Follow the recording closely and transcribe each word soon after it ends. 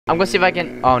I'm gonna see if I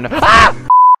can. Oh no! Ah!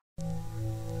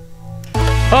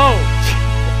 Oh!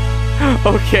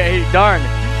 Okay, darn.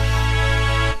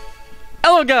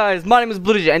 Hello guys, my name is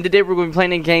BlueDigit, and today we're going to be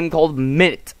playing a game called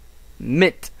Minit.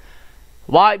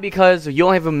 Why? Because you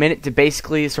only have a minute to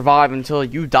basically survive until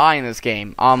you die in this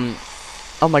game. Oh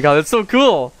my god, that's so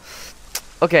cool.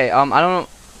 Okay, I don't know.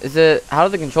 Is it? How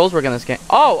do the controls work in this game?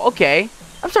 Oh, okay.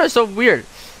 I'm sorry, it's so weird.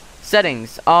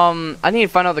 Settings. I need to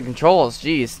find out the controls.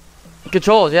 Jeez.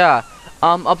 Controls, yeah.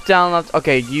 Up, down, left.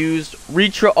 Okay, use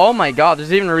retro. Oh my god,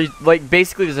 there's even like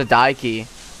basically there's a die key.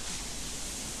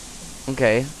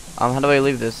 Okay. How do I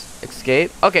leave this?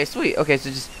 Escape. Okay, sweet. Okay, so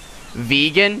just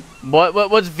vegan.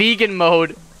 What's vegan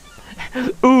mode?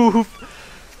 Oof.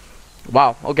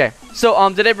 Wow. Okay. So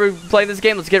today we're playing this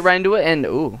game. Let's get right into it. And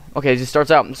ooh. Okay, it just starts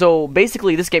out. So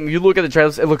basically, this game, if you look at the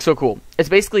trailers, it looks so cool. It's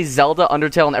basically Zelda,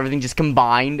 Undertale, and everything just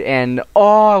combined. And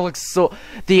oh, it looks so.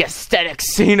 The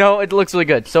aesthetics, you know, it looks really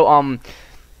good. So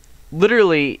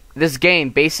literally, this game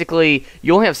basically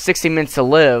you only have 60 minutes to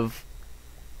live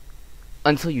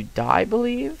until you die, I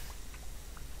believe.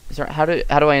 Is there, how do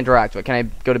I interact? What, can I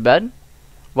go to bed?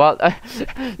 Well,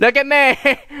 look at me,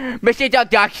 Mr.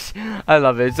 Ducks. I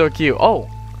love it. It's so cute. Oh,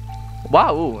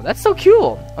 wow, ooh, that's so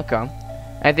cool. Okay,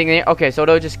 anything? Okay, so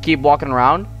do I just keep walking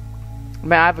around?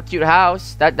 Man, I have a cute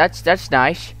house. That's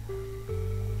nice.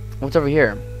 What's over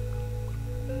here?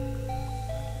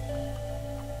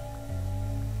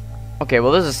 Okay,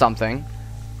 well, this is something.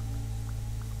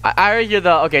 I already hear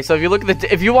the. Okay, so if you look at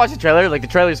the, if you watch the trailer, like the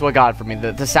trailer is what got it for me.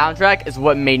 The soundtrack is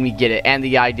what made me get it, and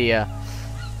the idea.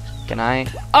 Can I?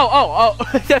 Oh!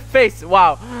 That face!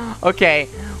 Wow. Okay.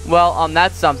 Well,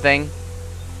 that's something.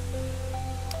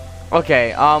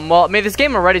 Okay. Well, I mean, this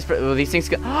game already. These things.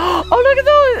 Oh, look at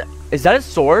those! Is that a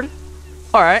sword?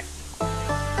 All right.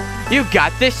 You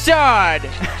got this sword.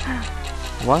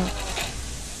 What?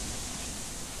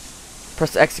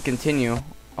 Press X to continue.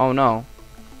 Oh no.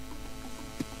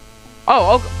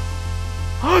 Oh,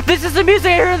 okay. This is the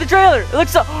music I heard in the trailer. It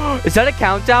looks so. Is that a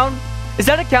countdown? Is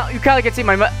that a count? You kind of can see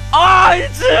my.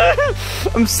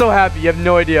 Oh, I'm so happy. You have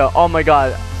no idea. Oh my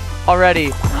god.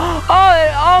 Already.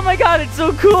 Oh my god. It's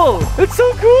so cool. It's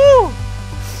so cool.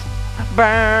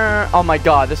 Burr. Oh my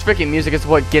god. This freaking music is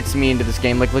what gets me into this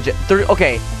game. Like legit.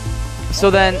 Okay. So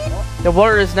then the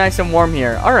water is nice and warm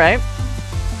here. All right.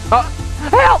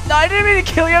 Help! No, I didn't mean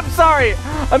to kill you. I'm sorry.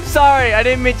 I'm sorry. I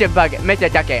didn't mean to bug it.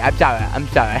 Mr. Ducky. I'm sorry. I'm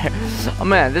sorry. Oh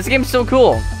man, this game's so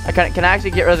cool. Can I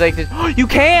actually get rid of like this? You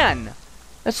can.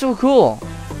 That's so cool.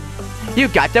 You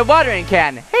got the watering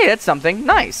can. Hey, that's something.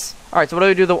 Nice. All right. So what do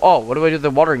I do? What do I do with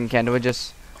the watering can? Do I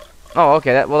just? Oh,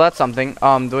 okay. Well, that's something.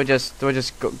 Do I just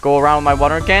go around with my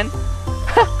watering can?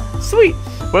 Sweet.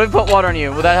 What if I put water on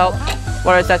you? Will that help?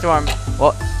 What did I set to arm?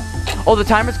 Well, oh, the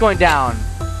timer's going down.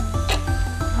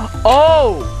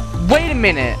 Oh, wait a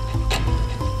minute.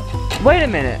 Wait a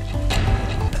minute.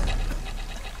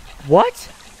 What?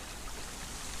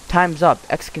 Time's up.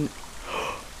 X can.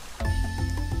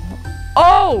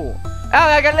 Oh!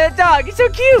 I got a little dog. He's so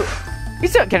cute.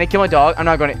 He's so. Can I kill my dog? I'm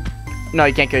not going to. No,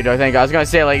 you can't kill your dog. Thank God. I was going to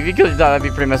say, like, if you kill your dog, that'd be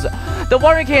pretty messed up. The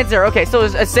watering can's there. Okay, so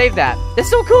save that. It's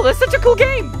so cool. That's such a cool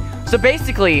game. So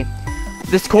basically,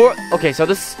 this core. Okay, so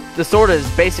the sword is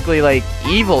basically like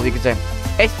evil, you could say.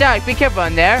 It's dark. Be careful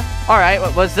in there. All right.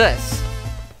 What's this?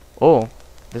 Oh,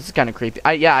 this is kind of creepy.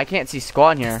 Yeah, I can't see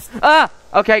squat in here. Ah.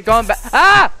 Okay, going back.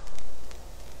 Ah.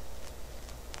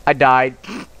 I died.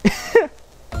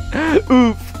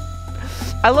 Oof.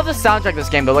 I love the soundtrack of this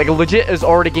game, though. Like, legit is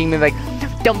already giving me like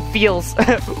dumb feels.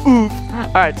 Oof.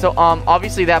 All right. So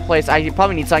obviously that place I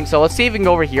probably need something. So let's see if we can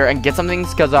go over here and get some things,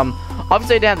 because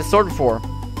obviously I didn't have the sword before.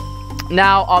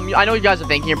 Now, I know you guys are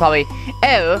thinking, you're probably,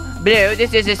 oh, Blue,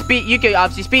 this is a speed, you could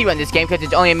obviously speedrun this game because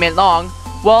it's only a minute long.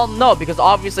 Well, no, because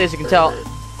obviously, as you can tell.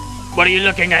 What are you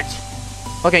looking at?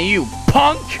 Okay, you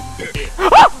punk!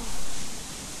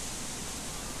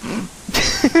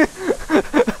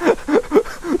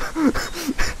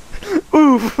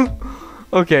 Oof.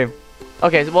 Okay.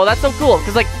 Okay, well, that's so cool,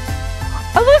 because, like,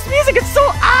 I love this music, it's so,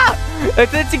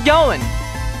 it's going.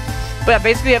 But yeah,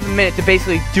 basically you have a minute to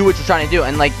basically do what you're trying to do.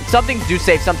 And like, some things do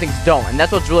save, some things don't. And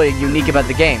that's what's really unique about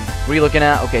the game. What are you looking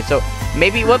at? Okay, so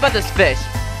maybe, what about this fish?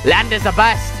 Land is the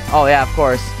best. Oh yeah, of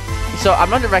course. So I'm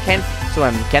wondering if I can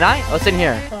swim. Can I? Let's in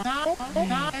here.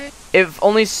 If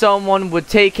only someone would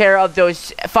take care of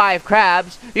those 5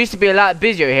 crabs. Used to be a lot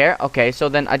busier here. Okay, so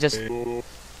then I just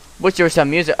wish there was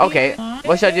some music. Okay,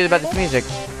 what should I do about this music?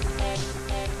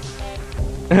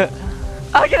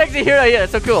 I can actually hear it. Yeah,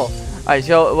 it's so cool. Alright,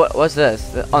 so what's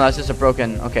this? Oh, no, it's just a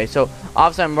broken. Okay, so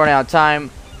obviously I'm running out of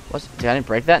time. Did I didn't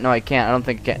break that? No, I can't. I don't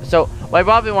think I can. So what I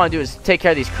probably want to do is take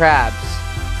care of these crabs.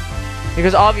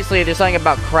 Because obviously there's something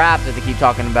about crabs that they keep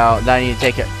talking about that I need to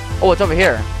take care. Oh, it's over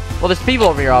here. Well, there's people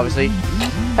over here, obviously.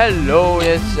 Hello,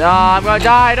 yes. I'm gonna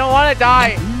die. I don't want to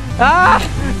die. Ah!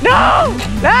 No!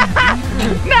 Ah!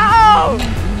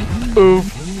 No!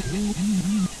 Oof.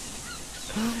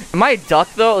 Am I a duck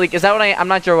though? Like, is that what I'm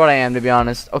not sure what I am, to be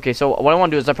honest. Okay, so what I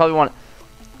want to do is I probably want,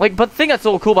 like, but the thing that's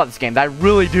so cool about this game that I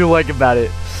really do like about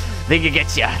it, the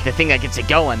thing that gets you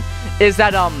going, is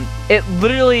that it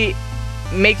literally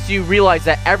makes you realize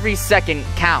that every second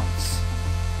counts,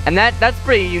 and that's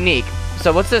pretty unique.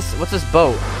 So what's this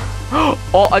boat?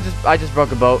 Oh, I just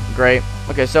broke a boat. Great.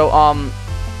 Okay, so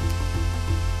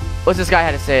what's this guy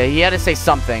had to say? He had to say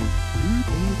something.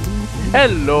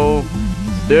 Hello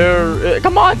there.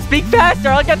 Come on, speak faster.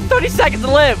 I only got 30 seconds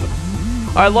to live.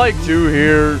 I like to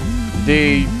hear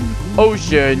the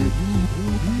ocean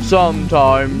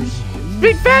sometimes.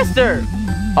 Speak faster.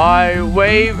 I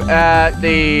wave at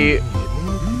the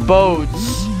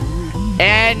boats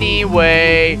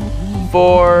anyway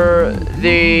for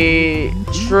the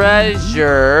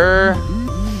treasure.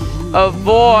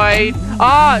 Avoid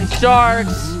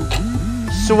sharks.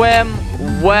 Swim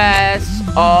west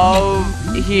of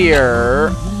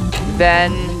here,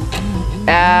 then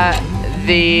at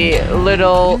the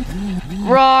little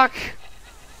rock.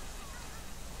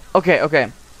 Okay.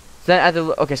 Then at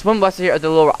the swim west of here at the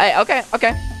little rock. Hey, okay.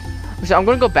 So I'm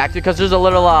gonna go back to because there's a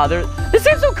little this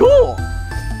seems so cool.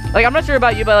 Like, I'm not sure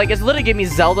about you, but like it's literally giving me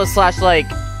Zelda slash like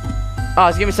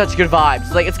it's giving me such good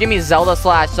vibes. Like, it's giving me Zelda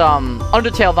slash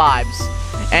Undertale vibes.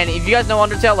 And if you guys know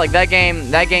Undertale, like that game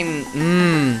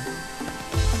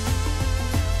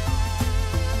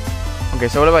Okay,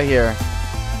 so what about here?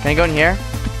 Can I go in here?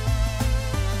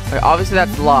 Okay, obviously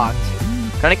that's locked.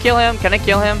 Can I kill him?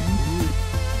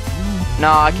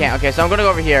 No, I can't. Okay, so I'm gonna go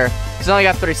over here because I only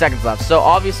got 30 seconds left. So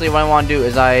obviously what I want to do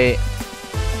is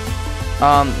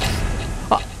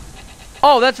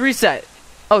oh, that's reset.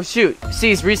 Oh shoot,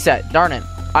 C's reset. Darn it.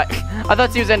 I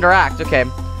thought C was interact. Okay.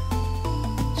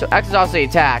 So X is obviously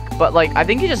attack, but like I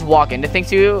think you just walk into things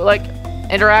to like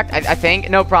interact. I think.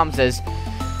 No promises.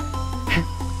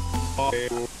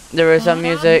 There is some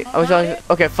music.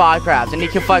 Okay, 5 crabs. I need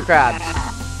to kill 5 crabs.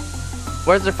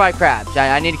 Where's the 5 crabs?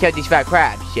 I need to kill these 5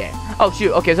 crabs. Yeah. Oh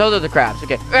shoot. Okay, so those are the crabs.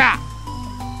 Okay.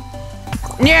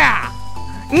 Yeah.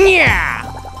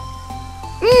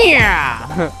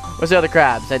 What's the other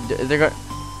crabs?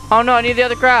 Oh no, I need the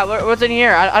other crab. What's in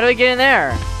here? How do I get in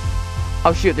there?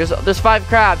 Oh shoot, there's 5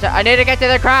 crabs. I need to get to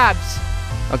the crabs.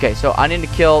 Okay, so I need to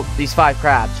kill these 5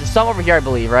 crabs. There's some over here, I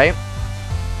believe, right?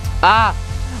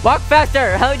 Walk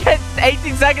faster. I only got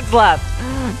 18 seconds left.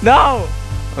 No.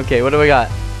 Okay, what do we got?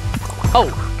 Oh,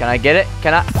 can I get it?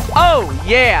 Can I? Oh,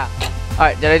 yeah. All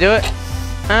right, did I do it?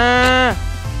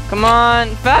 Come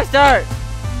on, faster.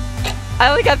 I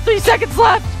only got 3 seconds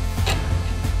left.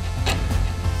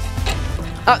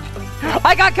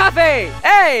 I got coffee.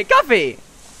 Hey, coffee.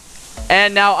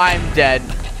 And now I'm dead.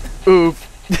 Oof.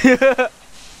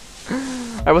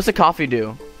 Alright, what's the coffee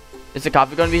do? Is the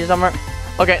coffee going to be here somewhere?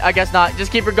 Okay, I guess not.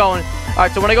 Just keep her going.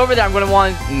 Alright, so when I go over there, I'm going to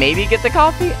want to maybe get the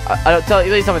coffee. I don't tell. At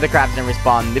least some of the crabs didn't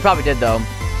respawn. They probably did, though.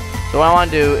 So what I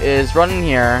want to do is run in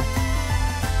here.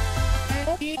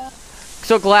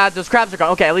 So glad those crabs are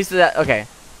gone. Okay, at least that. Okay.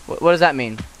 What does that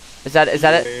mean? Is that it?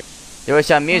 There was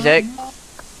some music.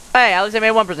 Hey, at least I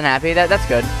made one person happy. That's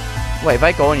good. Wait, if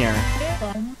I go in here.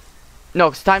 No,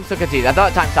 because time still continues. I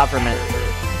thought time stopped for a minute.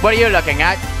 What are you looking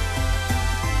at?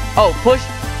 Oh, push.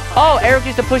 Oh, Eric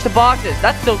used to push the boxes.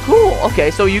 That's so cool. Okay,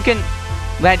 so you can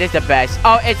land is the best.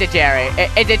 Oh, is it Jerry?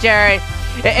 Is it Jerry?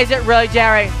 Is it really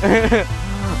Jerry?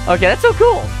 Okay, that's so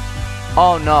cool.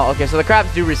 Oh no. Okay, so the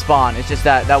crabs do respawn. It's just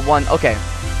that one. Okay,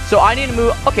 so I need to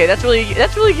move. Okay, that's really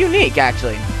unique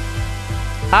actually.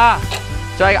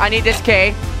 So I need this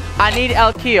K. I need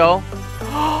El Kio.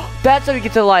 That's how we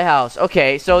get to the lighthouse.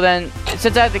 Okay, so then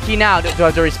since I have the key now, do I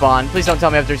have to respawn? Please don't tell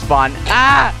me I have to respawn.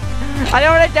 I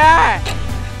don't want to die.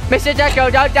 Mr. Deco,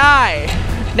 don't die.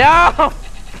 No.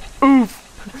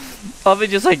 Oof. Oh, he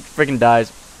just like freaking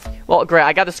dies. Well, great.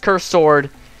 I got this cursed sword.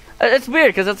 It's weird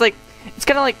because it's like it's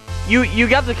kind of like you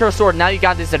got the cursed sword. Now you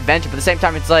got this adventure, but at the same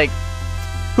time, it's like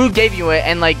who gave you it,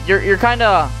 and like you're kind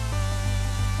of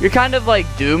like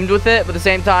doomed with it, but at the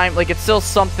same time, like it's still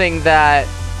something that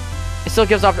it still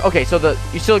gives okay, so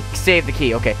you still save the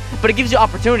key, okay, but it gives you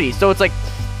opportunities. So it's like,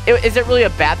 is it really a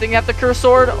bad thing to have the cursed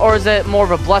sword, or is it more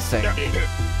of a blessing?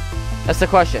 That's the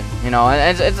question, you know.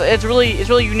 And it's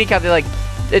really unique how they like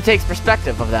it takes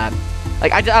perspective of that.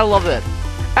 Like I love it.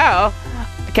 Oh,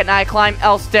 can I climb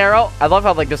El Stero? I love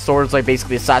how like the sword is like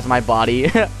basically the size of my body.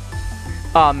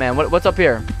 Oh man, what's up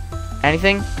here?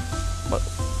 Anything?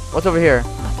 What's over here?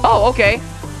 Oh, okay.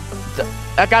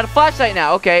 I got a flashlight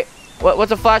now. Okay.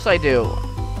 What's a flashlight do?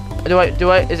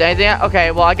 Is anything?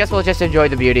 Okay, well, I guess we'll just enjoy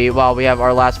the beauty while we have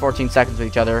our last 14 seconds with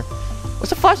each other. What's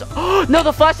the flash? Oh, no,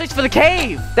 the flashlight's for the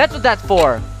cave. That's what that's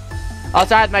for.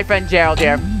 Outside with my friend Gerald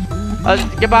here.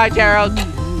 Goodbye, Gerald.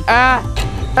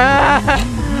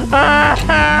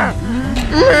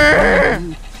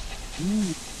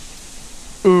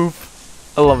 Oof.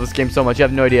 I love this game so much. You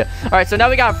have no idea. Alright, so now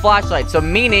we got a flashlight. So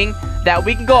meaning that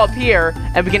we can go up here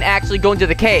and we can actually go into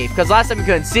the cave. Because last time we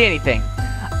couldn't see anything.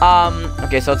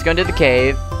 Okay, so let's go into the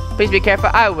cave. Please be careful.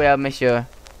 I will, monsieur.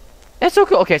 That's so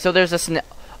cool. Okay, so there's a snake.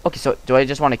 Okay, so do I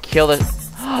just want to kill the...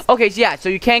 Okay, yeah, so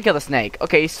you can kill the snake.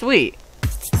 Okay, sweet.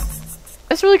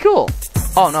 That's really cool.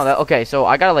 Oh, no, okay, so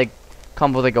I gotta, like,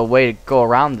 come up with, like, a way to go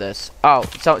around this. Oh,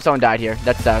 someone died here.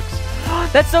 That sucks.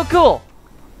 That's so cool.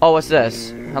 Oh, what's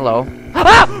this? Hello.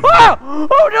 Ah! Oh!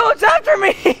 Oh, no, it's after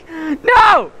me!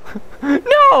 No!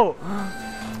 No!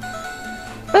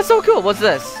 That's so cool. What's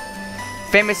this?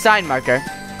 Famous sign marker.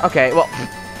 Okay, well,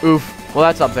 oof. Well,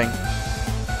 that's something.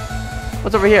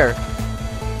 What's over here?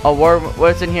 Oh,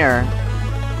 what's in here?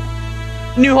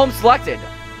 New home selected.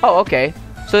 Oh, okay.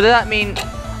 So does that mean...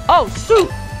 Oh,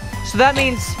 shoot! So that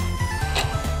means...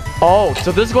 Oh,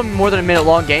 so this is going to be more than a minute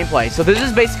long gameplay. So this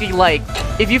is basically like,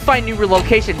 if you find new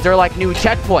locations, they're like new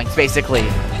checkpoints, basically.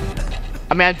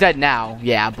 I mean, I'm dead now.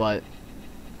 Yeah, but...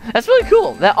 That's really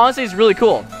cool. That honestly is really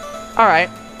cool. Alright.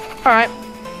 Alright.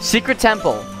 Secret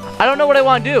temple. I don't know what I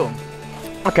want to do.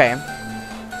 Okay.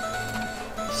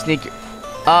 Sneak...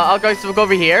 I'll go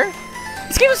over here.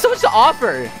 This game has so much to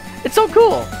offer. It's so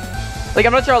cool. Like,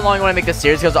 I'm not sure how long I want to make this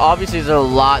series, because obviously there's a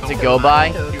lot to go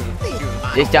by.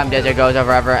 This dumb desert goes on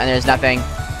forever, and there's nothing.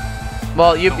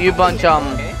 Well, you bunch,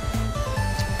 I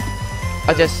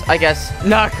guess,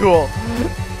 not cool.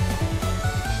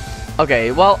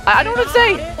 Okay, well, I don't know what to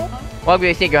say. Welcome to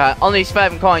the sneaker hut. Only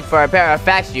 7 coins for a pair of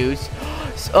fast shoes.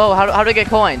 Oh, how do I get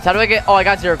coins? How do I get... Oh, I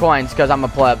got 0 coins, because I'm a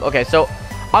pleb. Okay, so,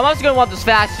 I'm also going to want those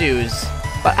fast shoes.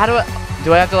 But how do I...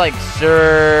 Do I have to, like,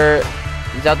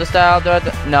 Is that the style?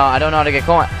 No, I don't know how to get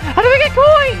coins. How do I get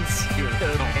coins?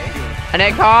 I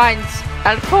need coins.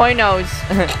 El coinos.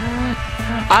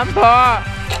 I'm poor.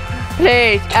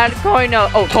 Please, El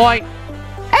coino. Oh, coin.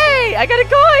 Hey, I got a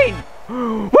coin.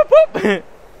 Whoop, whoop.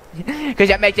 Because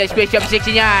that makes that squish up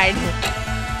 69.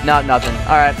 No, nothing.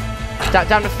 Alright.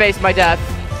 Time to face my death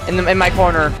in my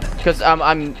corner. Because I'm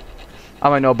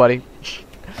a nobody.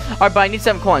 Alright, but I need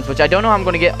 7 coins, which I don't know how I'm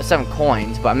going to get 7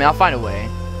 coins, but I mean, I'll find a way.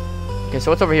 Okay, so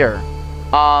what's over here?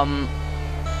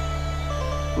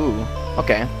 Ooh,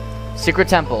 okay. Secret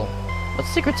temple. What's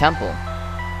secret temple?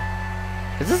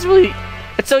 This is really...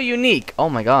 It's so unique. Oh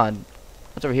my god.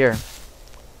 What's over here?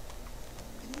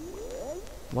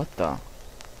 What the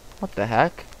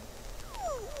heck?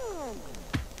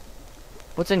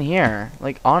 What's in here?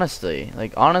 Like, honestly.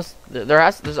 Like,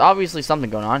 there's obviously something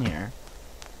going on here.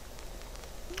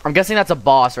 I'm guessing that's a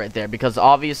boss right there, because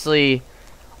obviously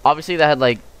that had,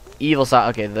 like, evil side.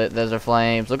 Okay, those are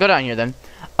flames. We'll go down here then.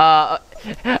 I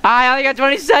only got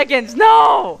 20 seconds.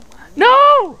 No!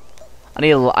 No! I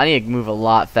need to move a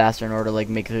lot faster in order to, like,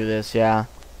 make it through this. Yeah.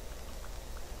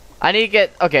 I need to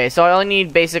get... Okay, so I only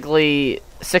need basically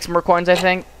 6 more coins, I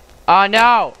think. Oh,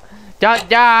 no! Don't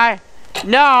die!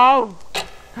 No!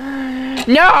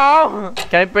 No!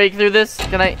 Can I break through this?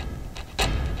 Can I...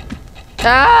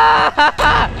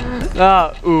 Ah!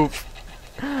 Oh, oof.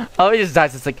 Oh, he just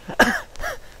dies. It's like...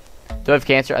 Do I have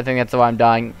cancer? I think that's why I'm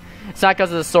dying. It's not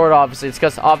because of the sword, obviously. It's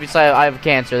because, obviously, I have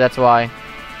cancer. That's why.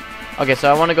 Okay,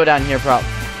 so I want to go down here, so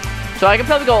I can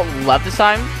probably go left this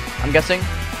time, I'm guessing.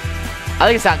 I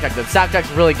think the soundtrack, though. The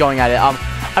soundtrack's really going at it. I'm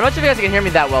not sure if you guys can hear me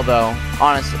that well, though.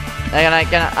 Honestly. I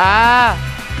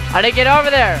didn't get over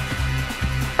there.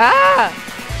 Ah!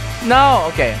 No!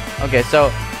 Okay. Okay,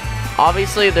 so...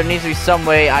 Obviously, there needs to be some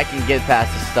way I can get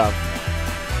past this stuff.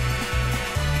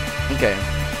 Okay.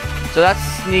 So that's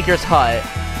Sneaker's hut,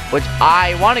 which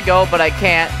I want to go, but I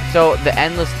can't. So the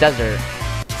endless desert.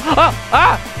 Oh!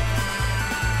 Ah!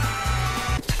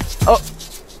 Oh!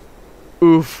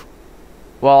 Oof.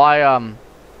 Well,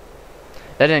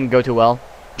 that didn't go too well.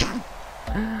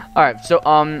 Alright, so,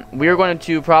 we are going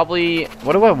to probably...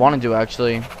 What do I want to do,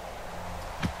 actually?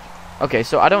 Okay,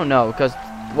 so I don't know, because...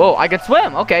 Whoa, I can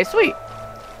swim! Okay, sweet!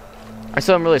 I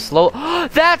swim really slow.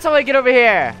 That's how I get over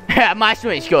here! My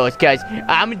swimming skills, because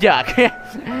I'm a duck.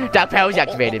 Duck power is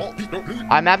activated.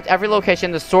 I mapped every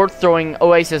location. The sword-throwing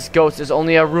oasis ghost is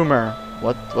only a rumor.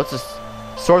 What's this?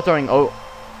 Sword-throwing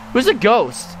Who's a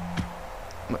ghost?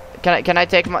 Can I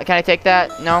take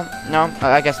that? No?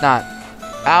 I guess not.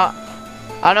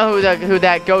 I don't know who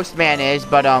that ghost man is,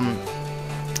 but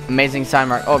Amazing sign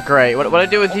mark. Oh, great. What do I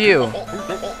do with you?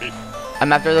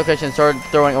 I'm after the location. Sword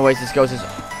throwing oasis ghosts.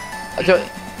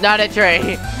 Not a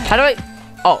tree. How do I?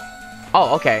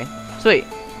 Oh, okay. Sweet.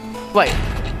 Wait.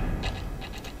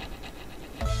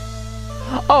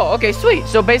 Oh, okay, sweet.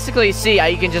 So basically, see,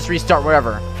 you can just restart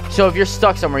wherever. So if you're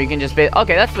stuck somewhere, you can just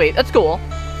okay, that's sweet. That's cool.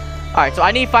 All right, so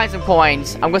I need to find some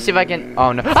coins. I'm gonna see if I can.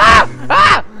 Oh no!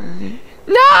 Ah!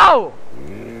 No!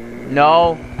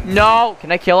 No! No!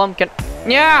 Can I kill him?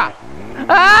 Yeah!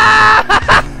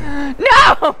 Ah!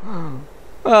 No!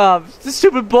 Oh, it's a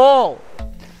stupid bull.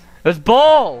 There's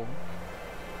bull.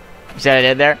 See what I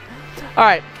did there? All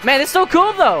right, man, this is so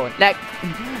cool though. Next,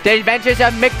 the Adventures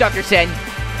of Mick Duckerson.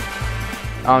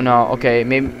 Oh no. Okay,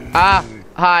 maybe.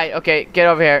 Hi. Okay, get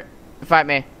over here. Fight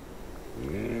me.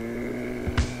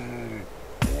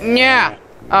 Yeah.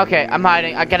 Okay, I'm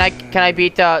hiding. Can I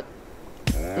beat the?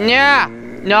 Yeah.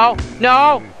 No.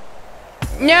 No.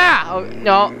 Yeah. Oh,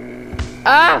 no.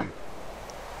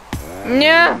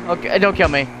 Yeah. Okay, don't kill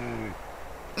me.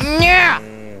 Yeah.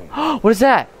 What is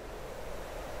that?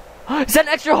 Is that an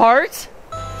extra heart?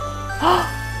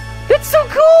 That's so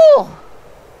cool.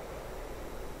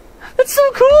 That's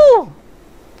so cool.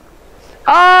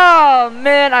 Oh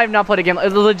man, I have not played a game.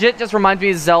 It legit just reminds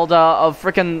me of Zelda, of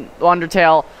freaking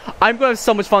Undertale. I'm gonna have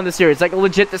so much fun with this series. Like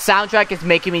legit, the soundtrack is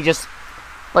making me just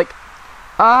like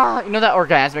you know that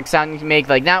orgasmic sound you can make,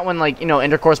 like not when like, you know,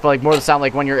 intercourse, but like more the sound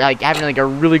like when you're like having like a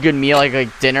really good meal,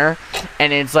 like dinner,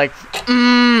 and it's like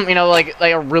you know, like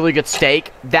a really good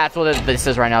steak. That's what this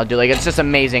is right now, dude. Like it's just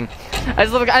amazing. I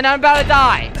just love it, and I'm about to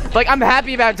die. Like I'm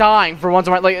happy about dying for once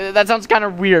in my life. Like that sounds kind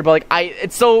of weird, but like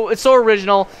it's so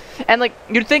original. And like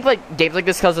you'd think like games like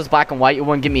this, because it's black and white, it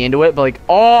wouldn't get me into it, but like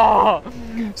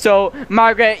so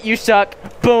Margaret, you suck.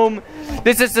 Boom.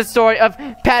 This is the story of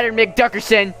Pattern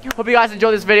McDuckerson. Hope you guys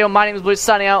enjoyed this video. My name is Blue,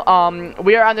 signing out.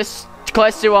 We are on this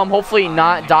quest to hopefully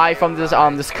not die from this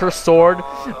this cursed sword.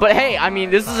 But hey, I mean,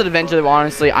 this is an adventure that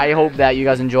honestly I hope that you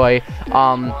guys enjoy.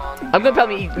 I'm gonna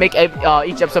probably make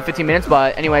each episode 15 minutes,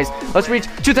 but anyways, let's reach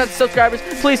 2,000 subscribers.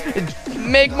 Please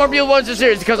make more people watch this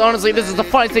series, because honestly this is the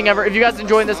funniest thing ever. If you guys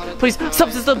enjoying this, please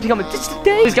subscribe, become a digit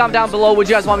today. Please comment down below what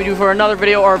you guys want me to do for another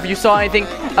video, or if you saw anything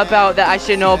about that I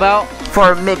should know about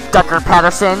for Mick Ducker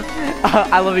Patterson.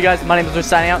 I love you guys. My name is Rich,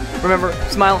 signing out. Remember,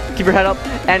 smile, keep your head up,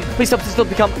 and please still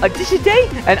become a digit today.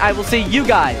 And I will see you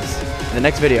guys in the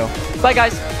next video. Bye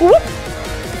guys. Whoop.